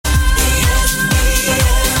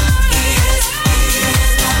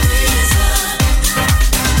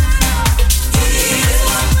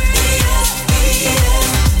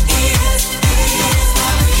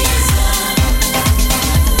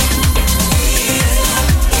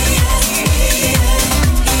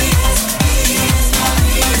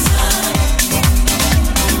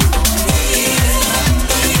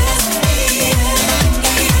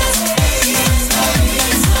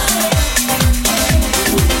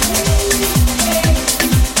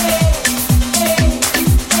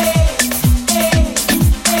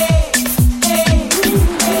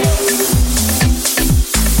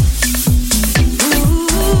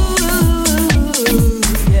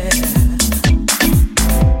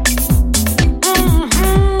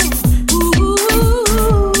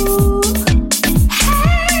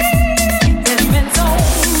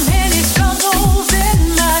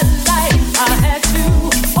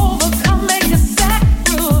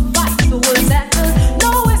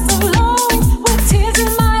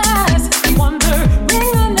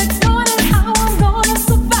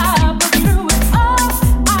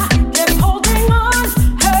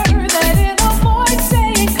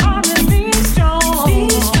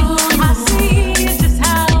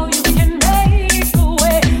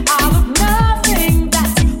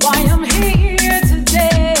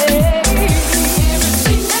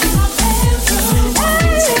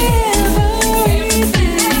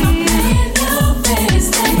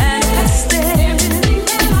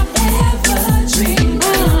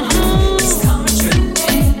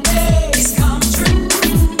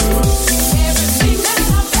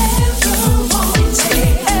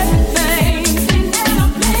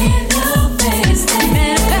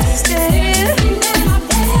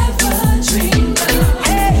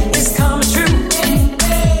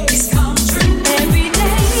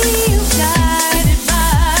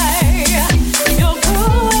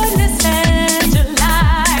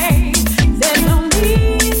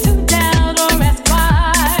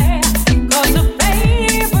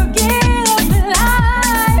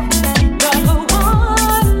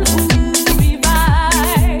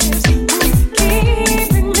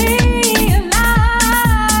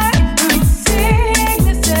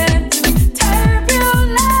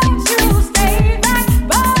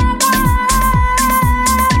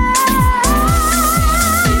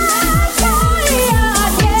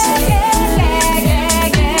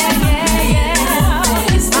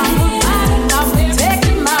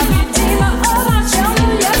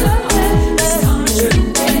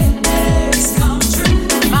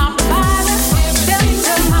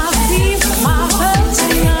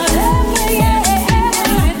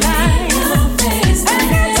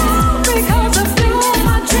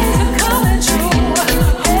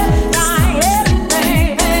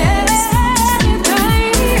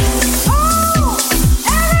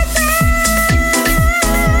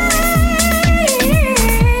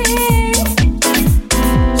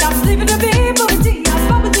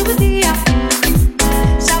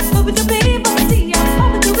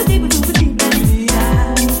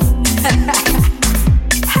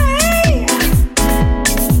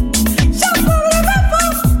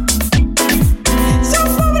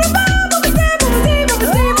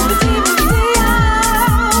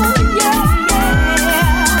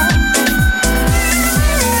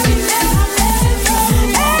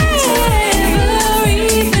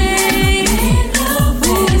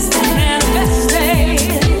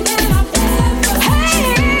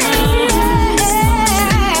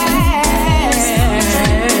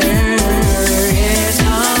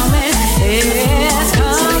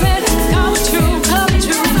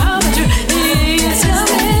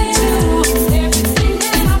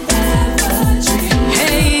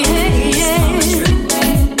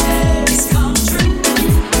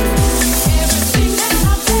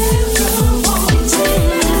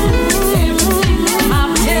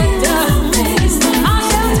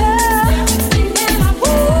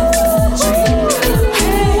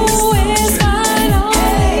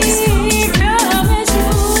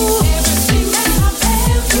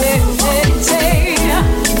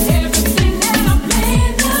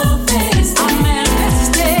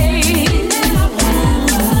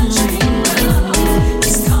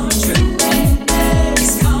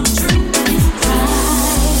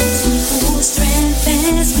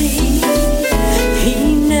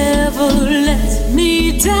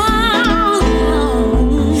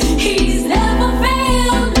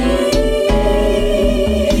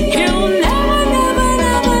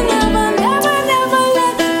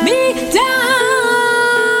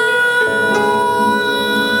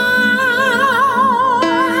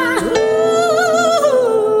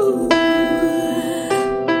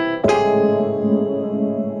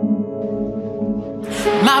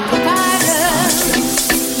my provider,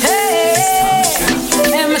 hey,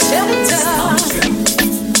 and my shelter.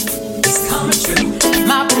 It's coming true.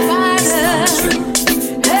 My provider,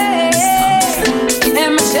 hey,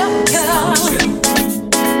 and my shelter.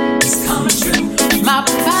 It's coming true. My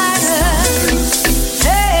provider,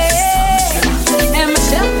 hey, and my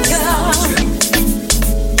shelter.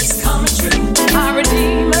 It's coming true. My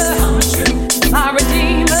redeemer, my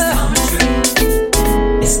redeemer.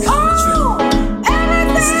 It's coming true.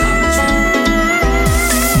 Everything.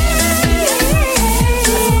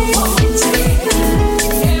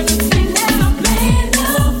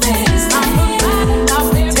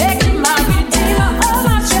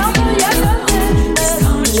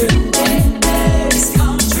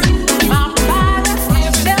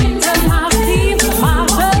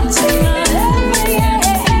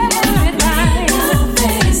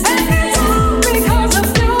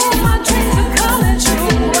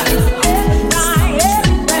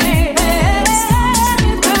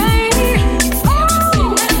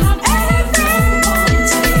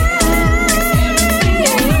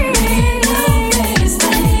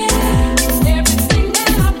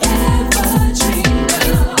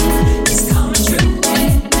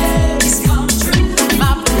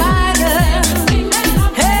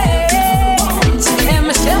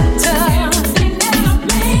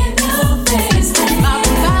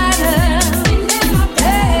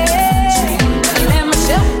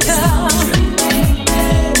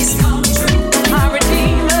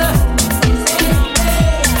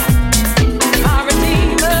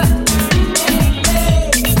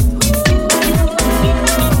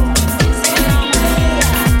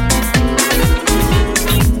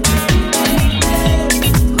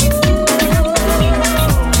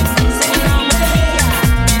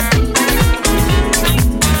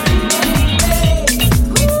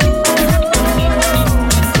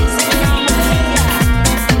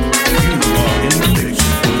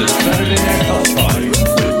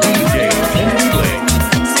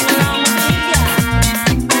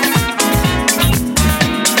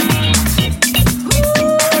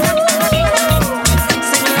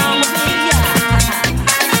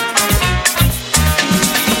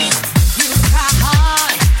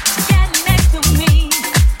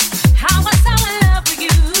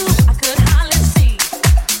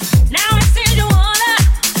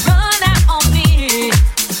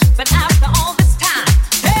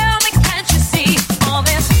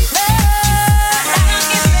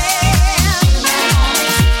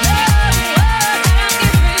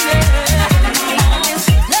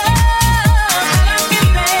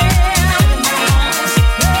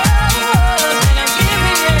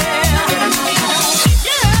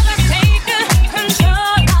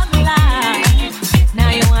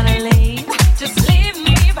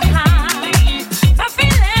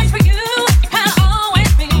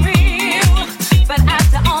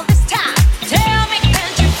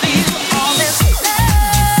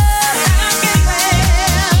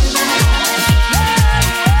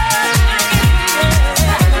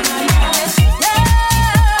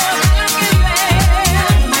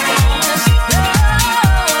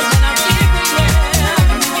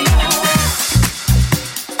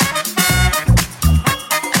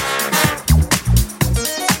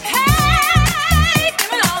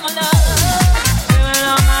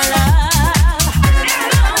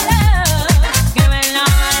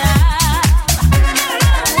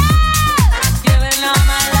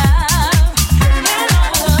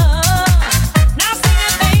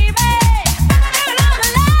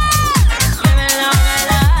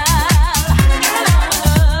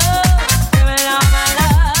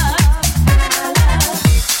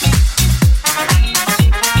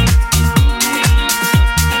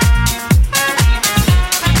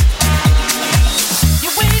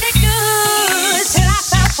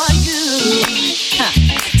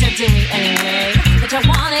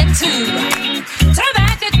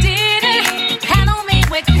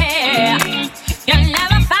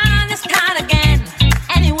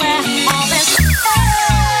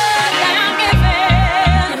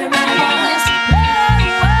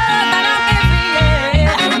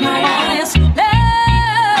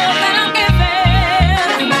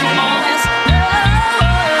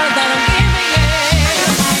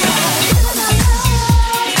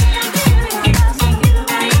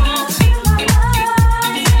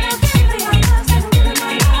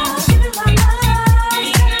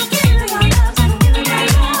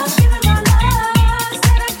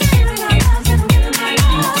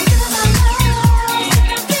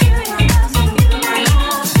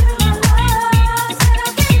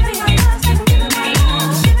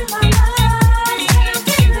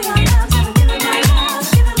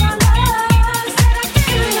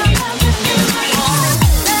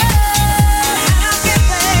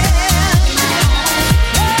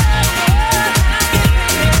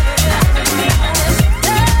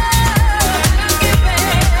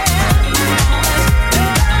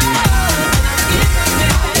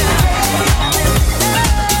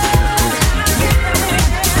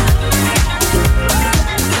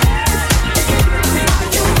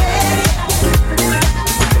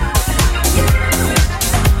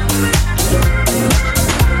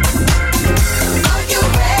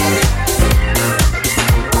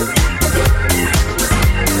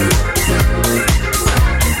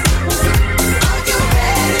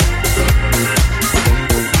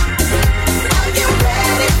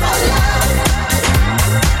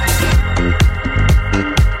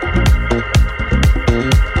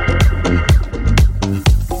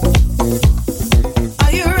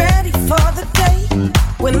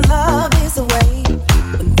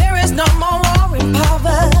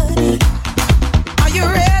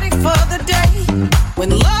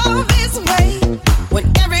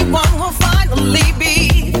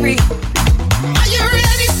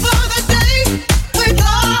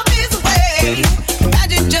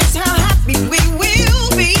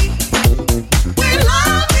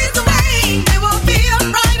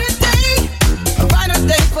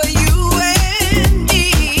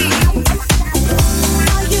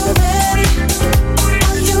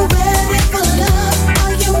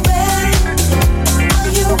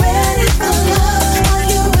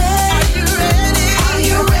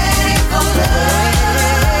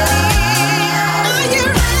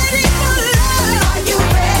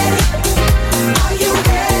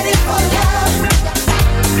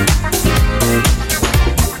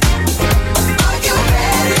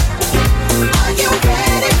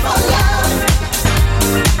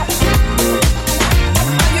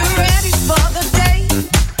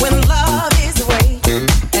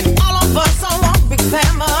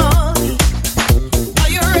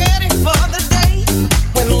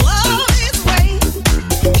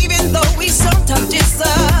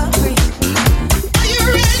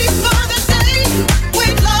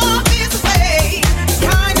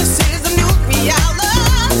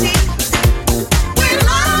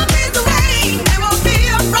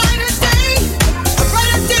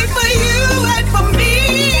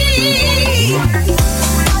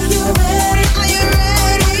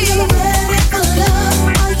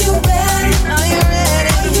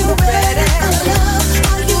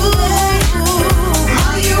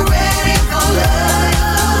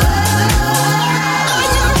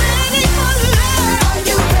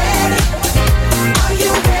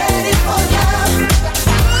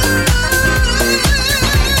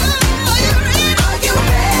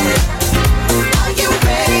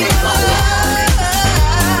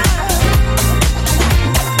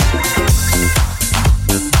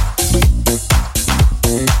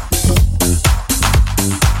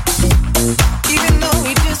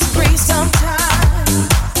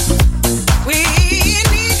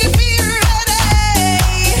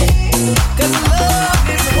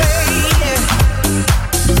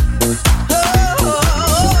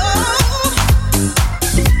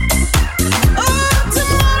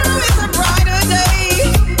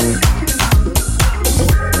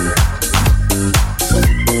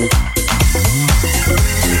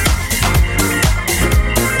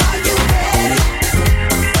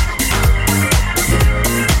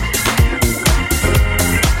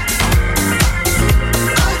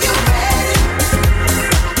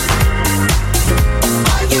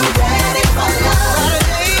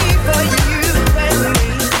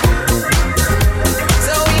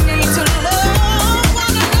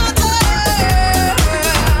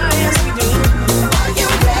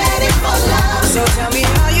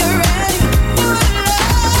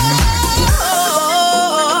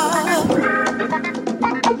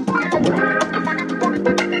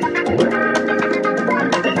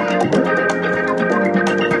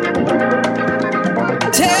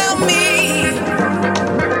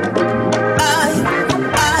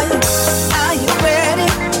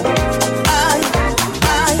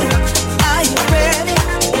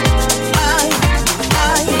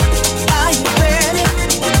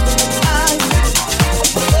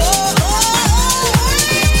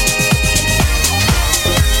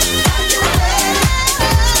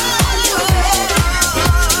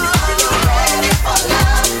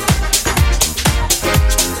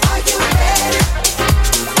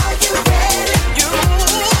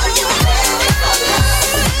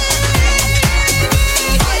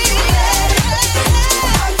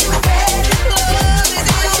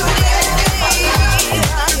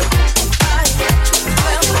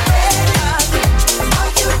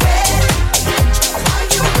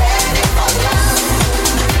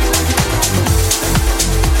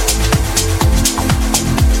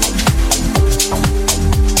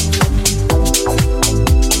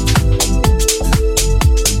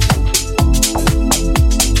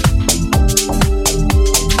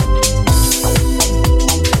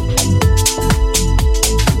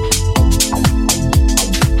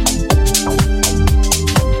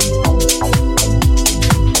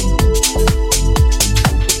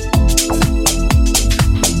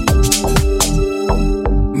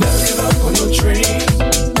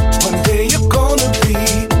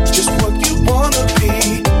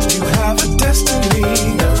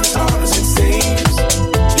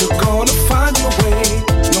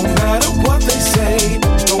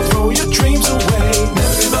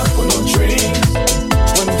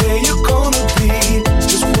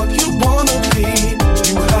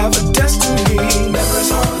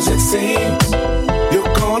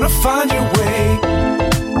 gonna find your way.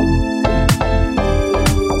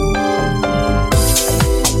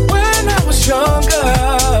 When I was younger,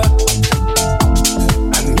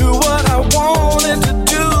 I knew what I wanted to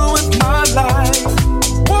do with my life.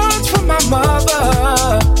 Words from my mother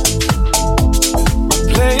were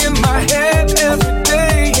playing my head every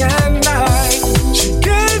day and night. She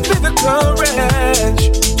gave me the courage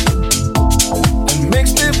that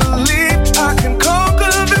makes me believe I can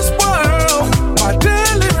conquer this world. My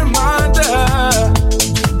daily reminder,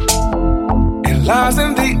 it lies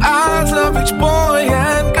in the eyes of each boy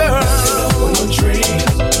and girl. No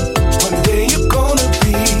dreams, one day you're gonna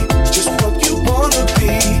be just what you wanna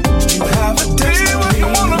be. You have a destiny, what you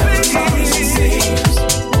wanna be.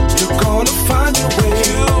 You're gonna find your way,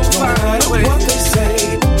 no matter what they say.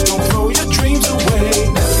 Don't throw your dreams away.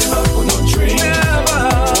 Never give up on no dream.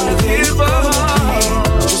 Never give up.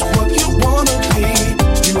 Just what you wanna be.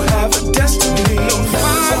 You have a destiny.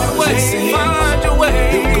 Find your way, find your way.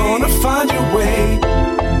 You're gonna find your way.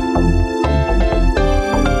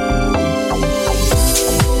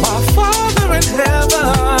 My Father in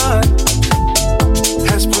heaven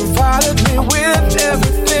has provided me with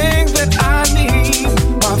everything that I need.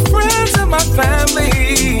 My friends and my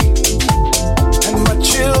family and my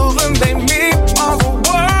children, they mean all the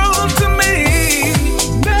world to me.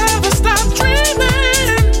 Never stop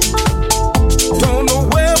dreaming. Don't know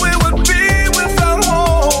where we would be without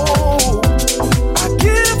hope. I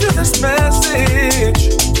give you this message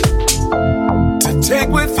to take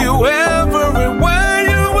with you everywhere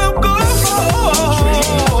you will go.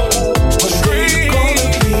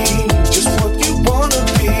 Dream, just what you wanna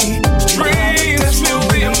be. Dreams fill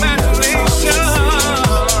the imagination.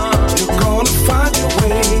 You're gonna find your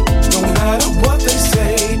way, no matter what they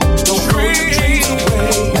say. Don't throw your dreams away.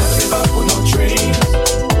 Never give up on no dreams.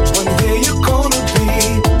 One day you're gonna be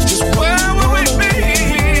just what you wanna be.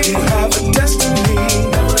 You have a destiny,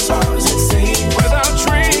 never as hard as it seems. Without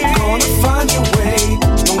dreams, you're gonna find your way,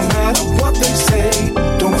 no matter what they say.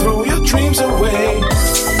 Don't throw your dreams away.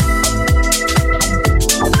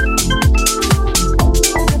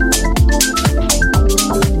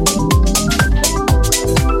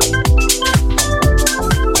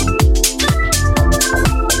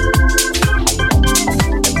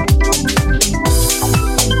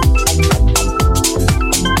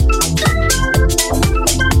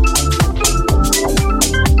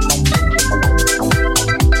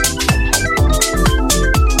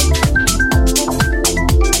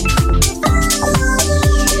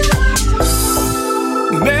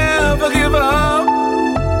 Never give up.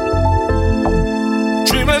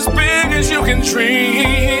 Dream as big as you can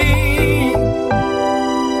dream.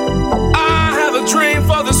 I have a dream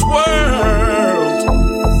for this world.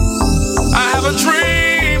 I have a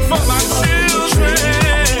dream for my children.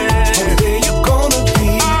 One day you're gonna be.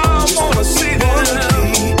 I wanna see them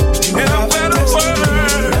in a better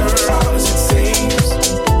world. As hard as it seems,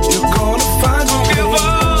 you're gonna find your way. Don't give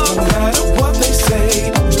up. No matter what they say.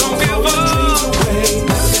 Don't give up.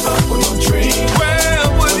 Where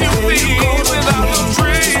would you be without a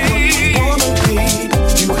dream?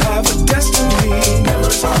 You have a destiny, never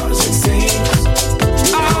as hard as it seems.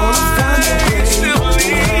 You're gonna find it.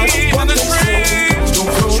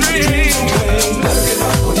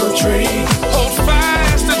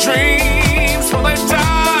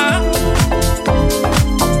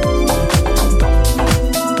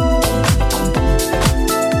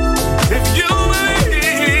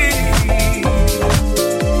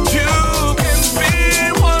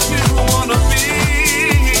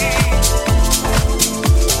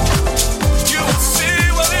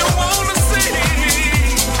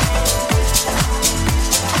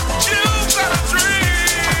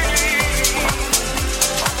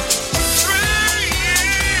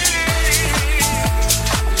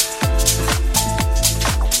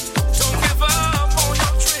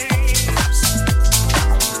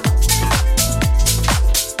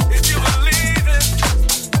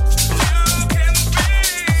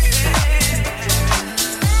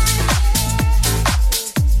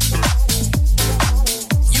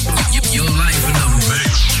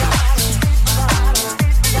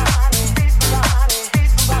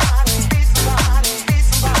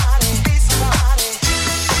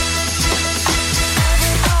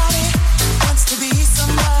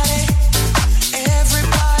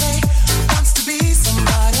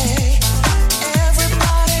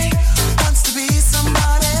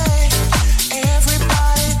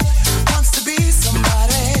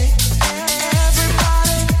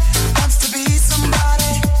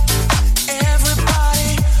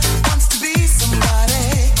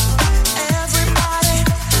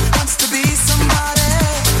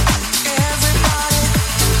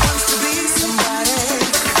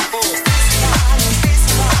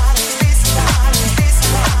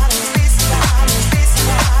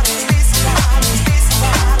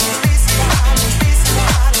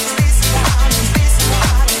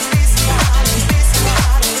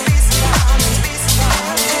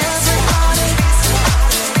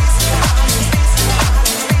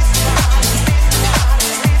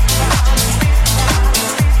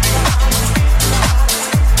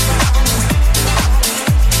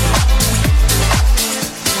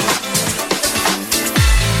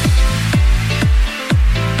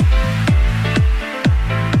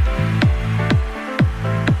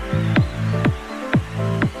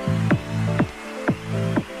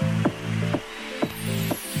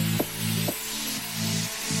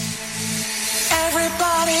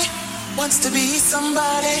 wants to be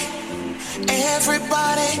somebody.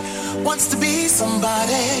 Everybody wants to be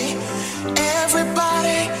somebody.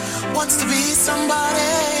 Everybody wants to be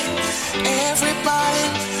somebody. Everybody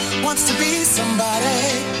wants to be somebody.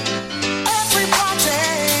 Everybody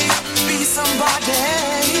be somebody.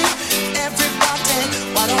 Everybody,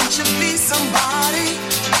 why don't you be somebody?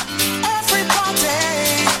 Everybody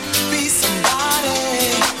be somebody.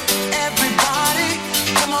 Everybody,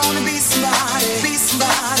 come on and be somebody. Be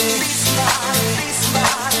somebody. Be somebody. Be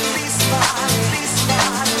somebody. Be somebody. Be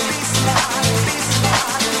somebody. Be somebody. Be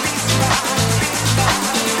somebody. Be somebody.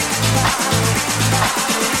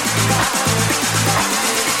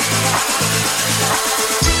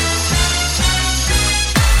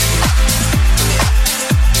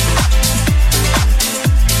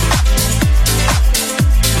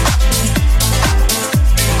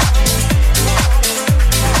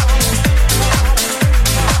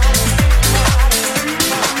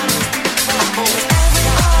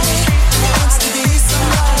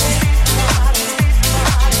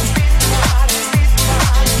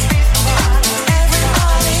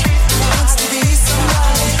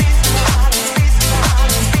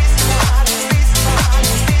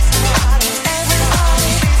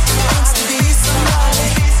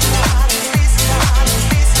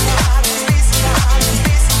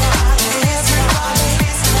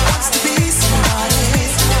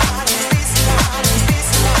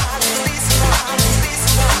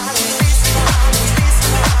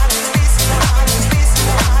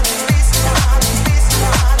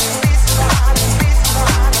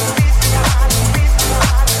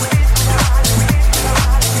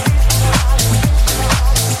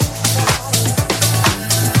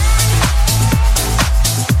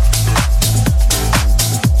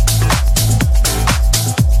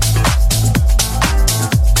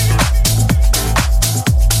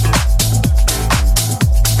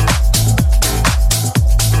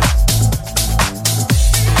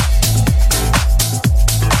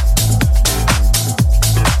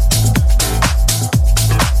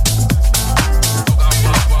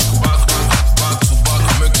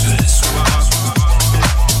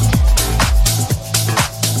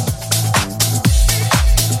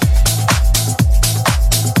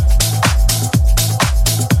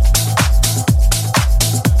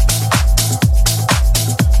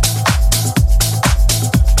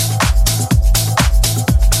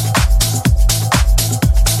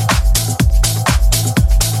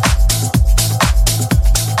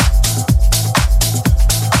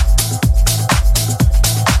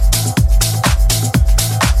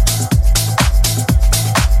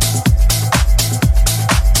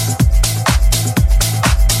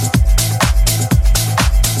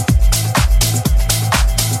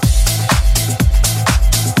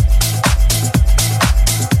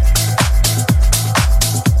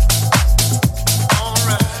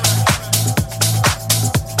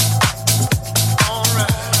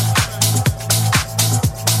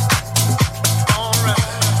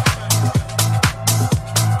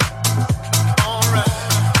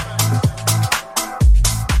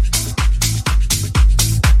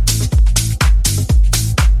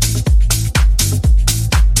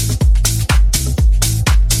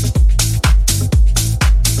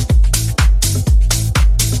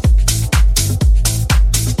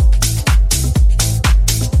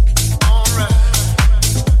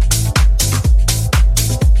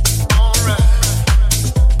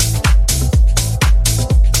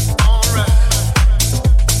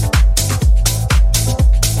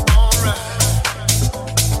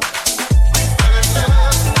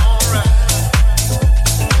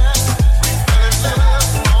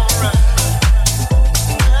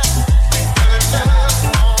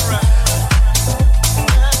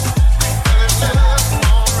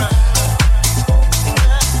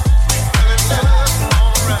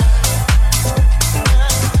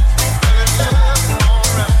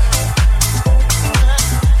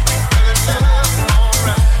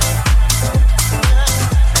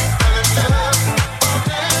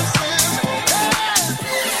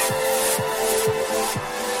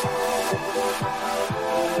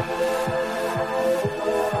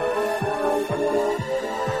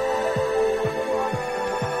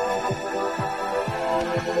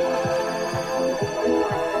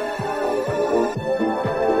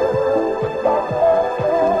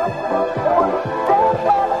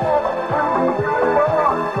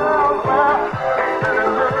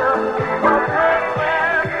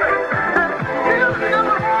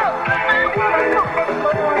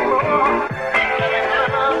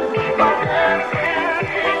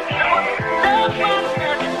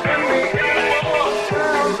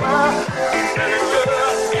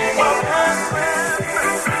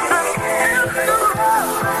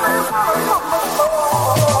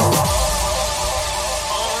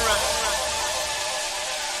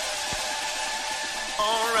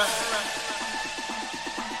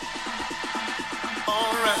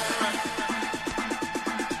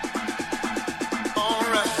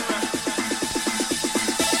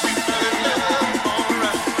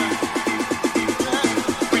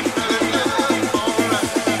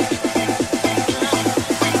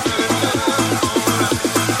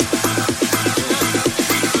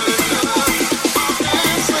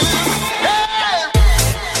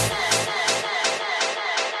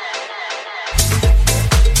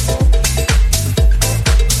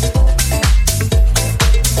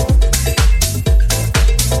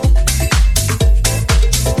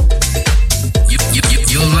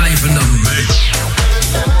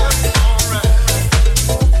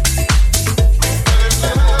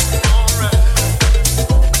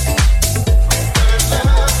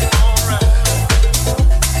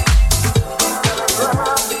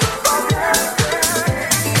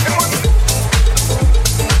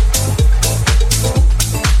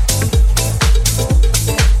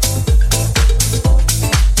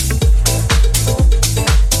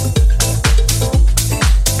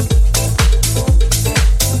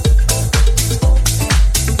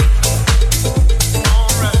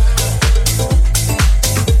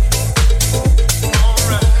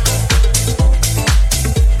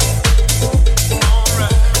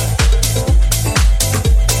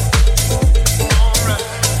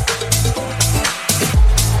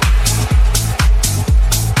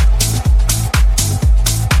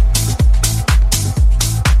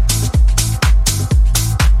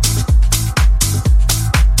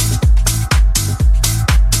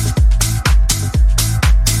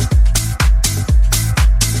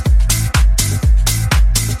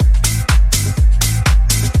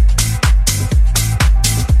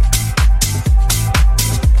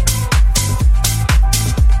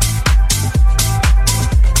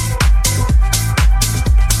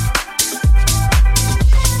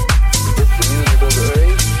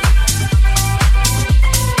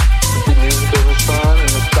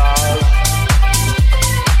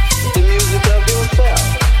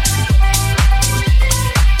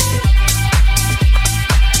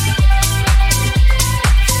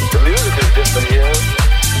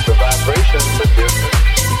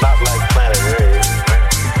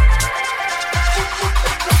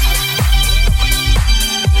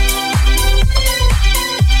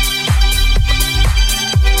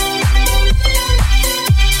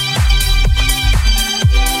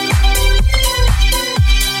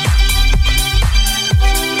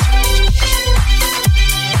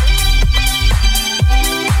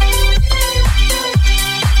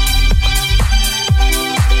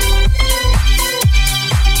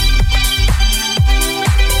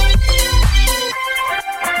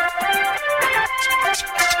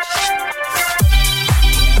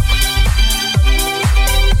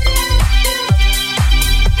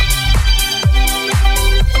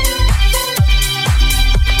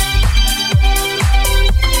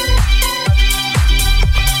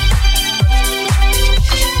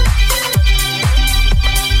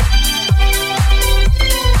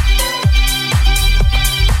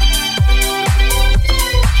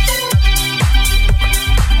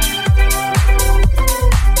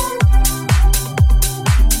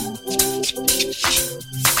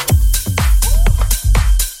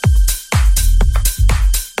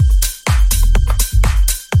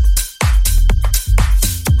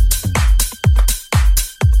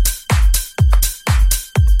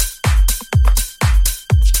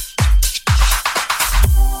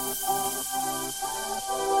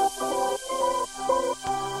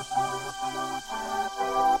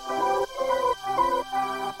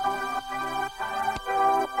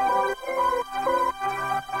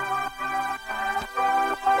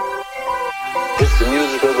 It's the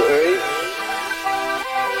music of the earth,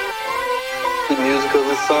 the music of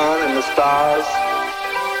the sun and the stars,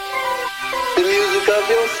 the music of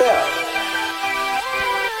yourself.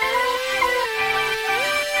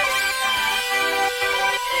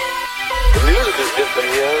 The music is different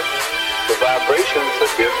here. The vibrations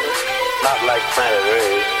are different, not like planet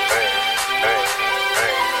Earth.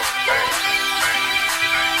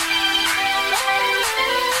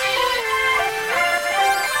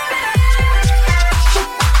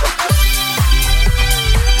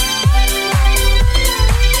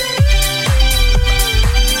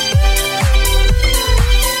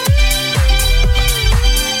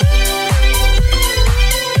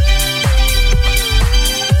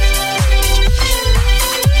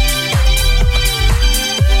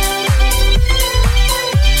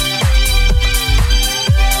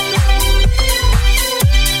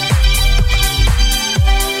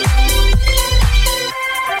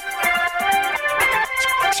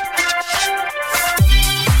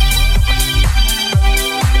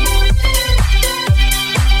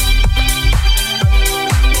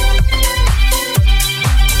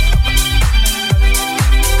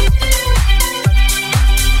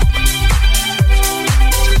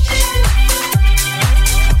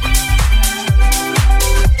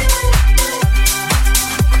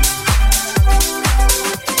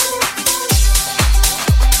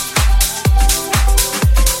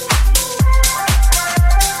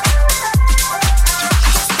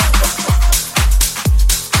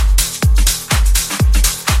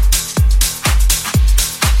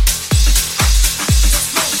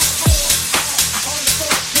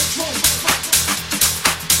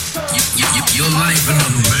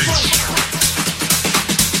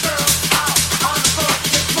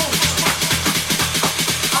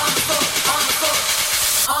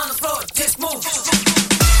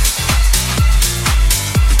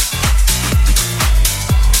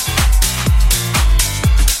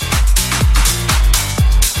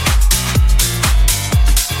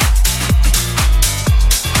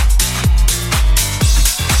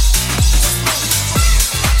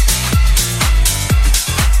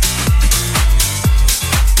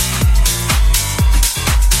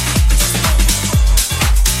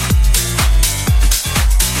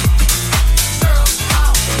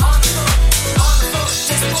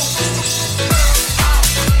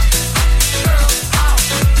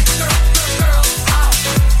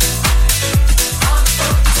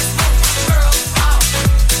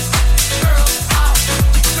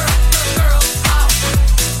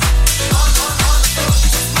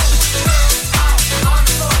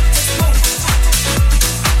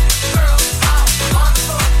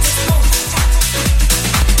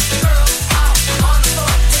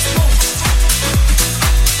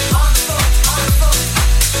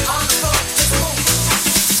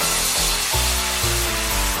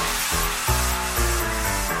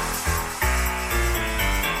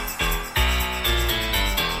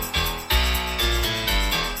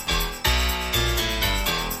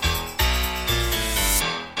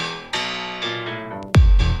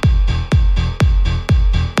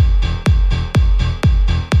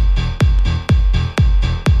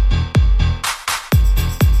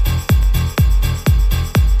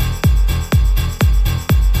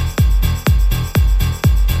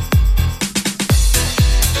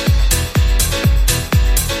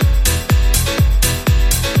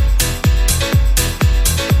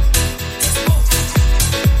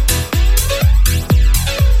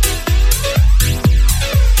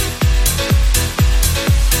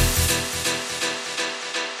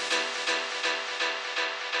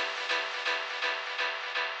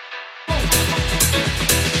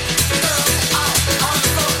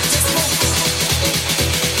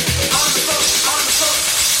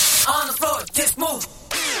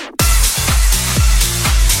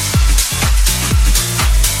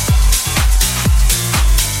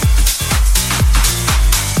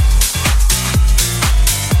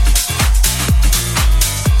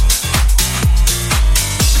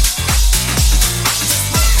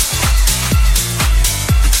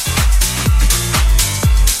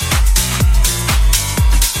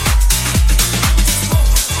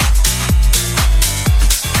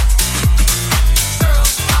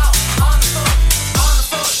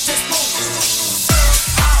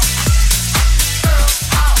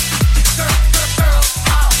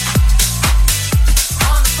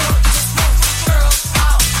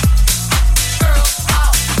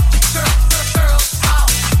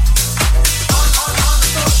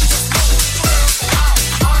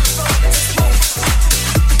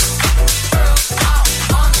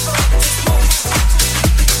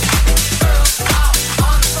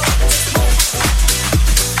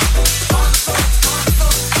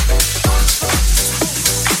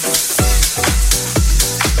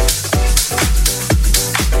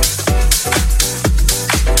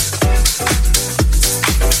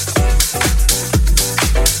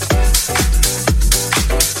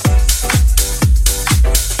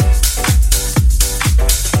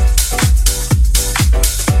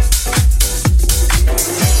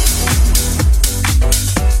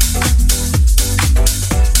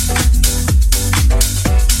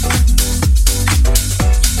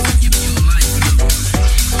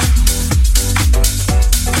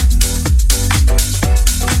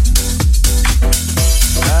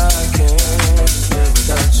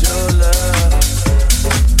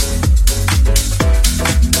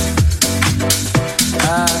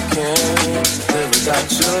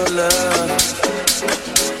 without your love.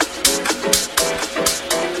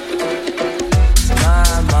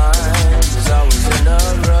 My mind is always in a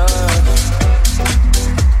rush.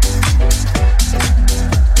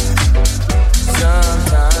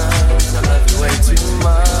 Sometimes I love you way too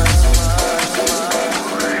much.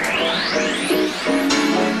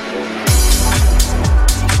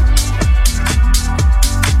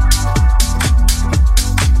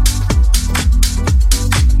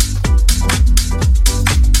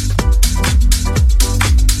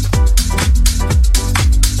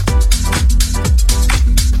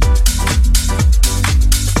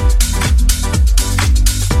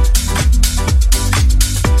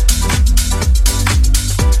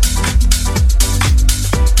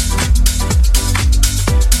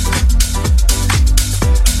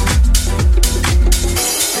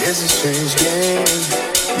 It's a strange game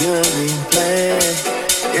you and me play.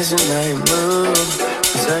 It's a night move on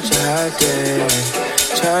such a hot day.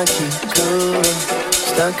 Trying to keep cool,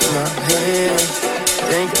 stuck in my head.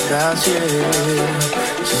 Think about you,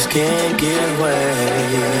 just can't get away.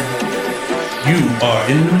 You are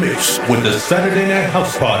in the mix with the Saturday Night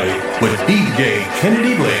House Party with DJ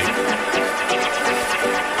Kennedy Blake.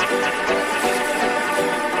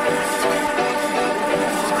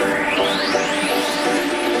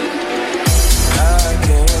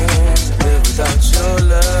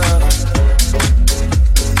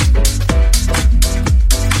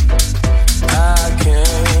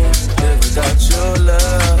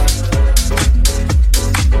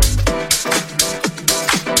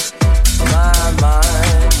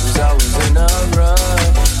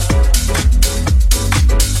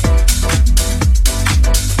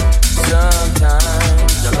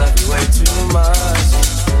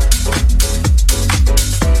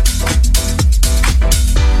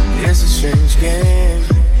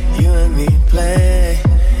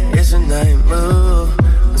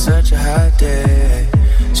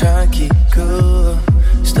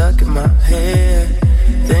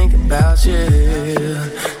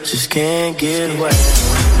 Can't get away.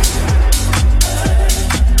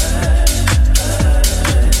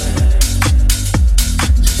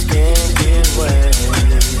 Just can't get away.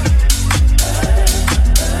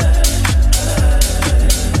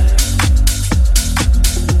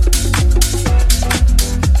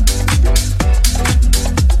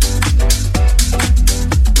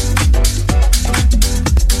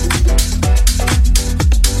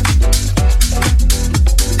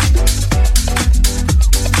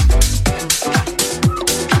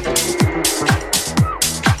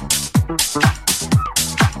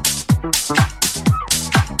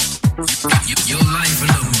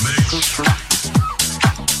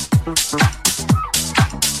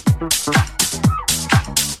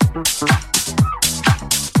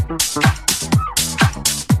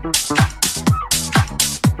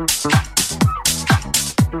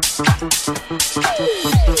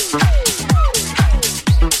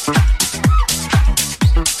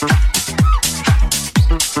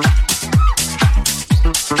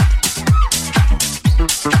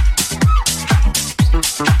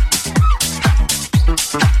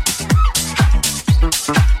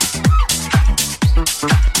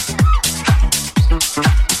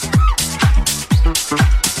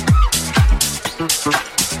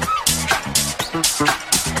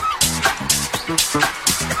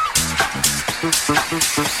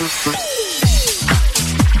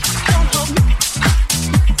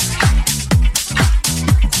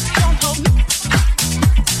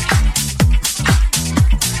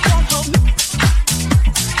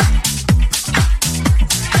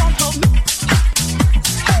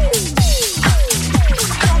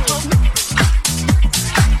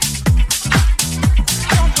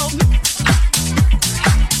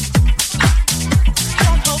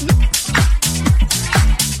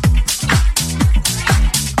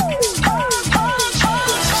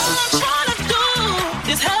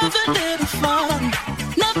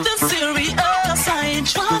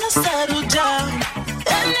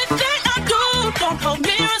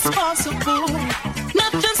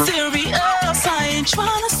 Nothing serious, I ain't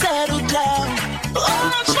trying to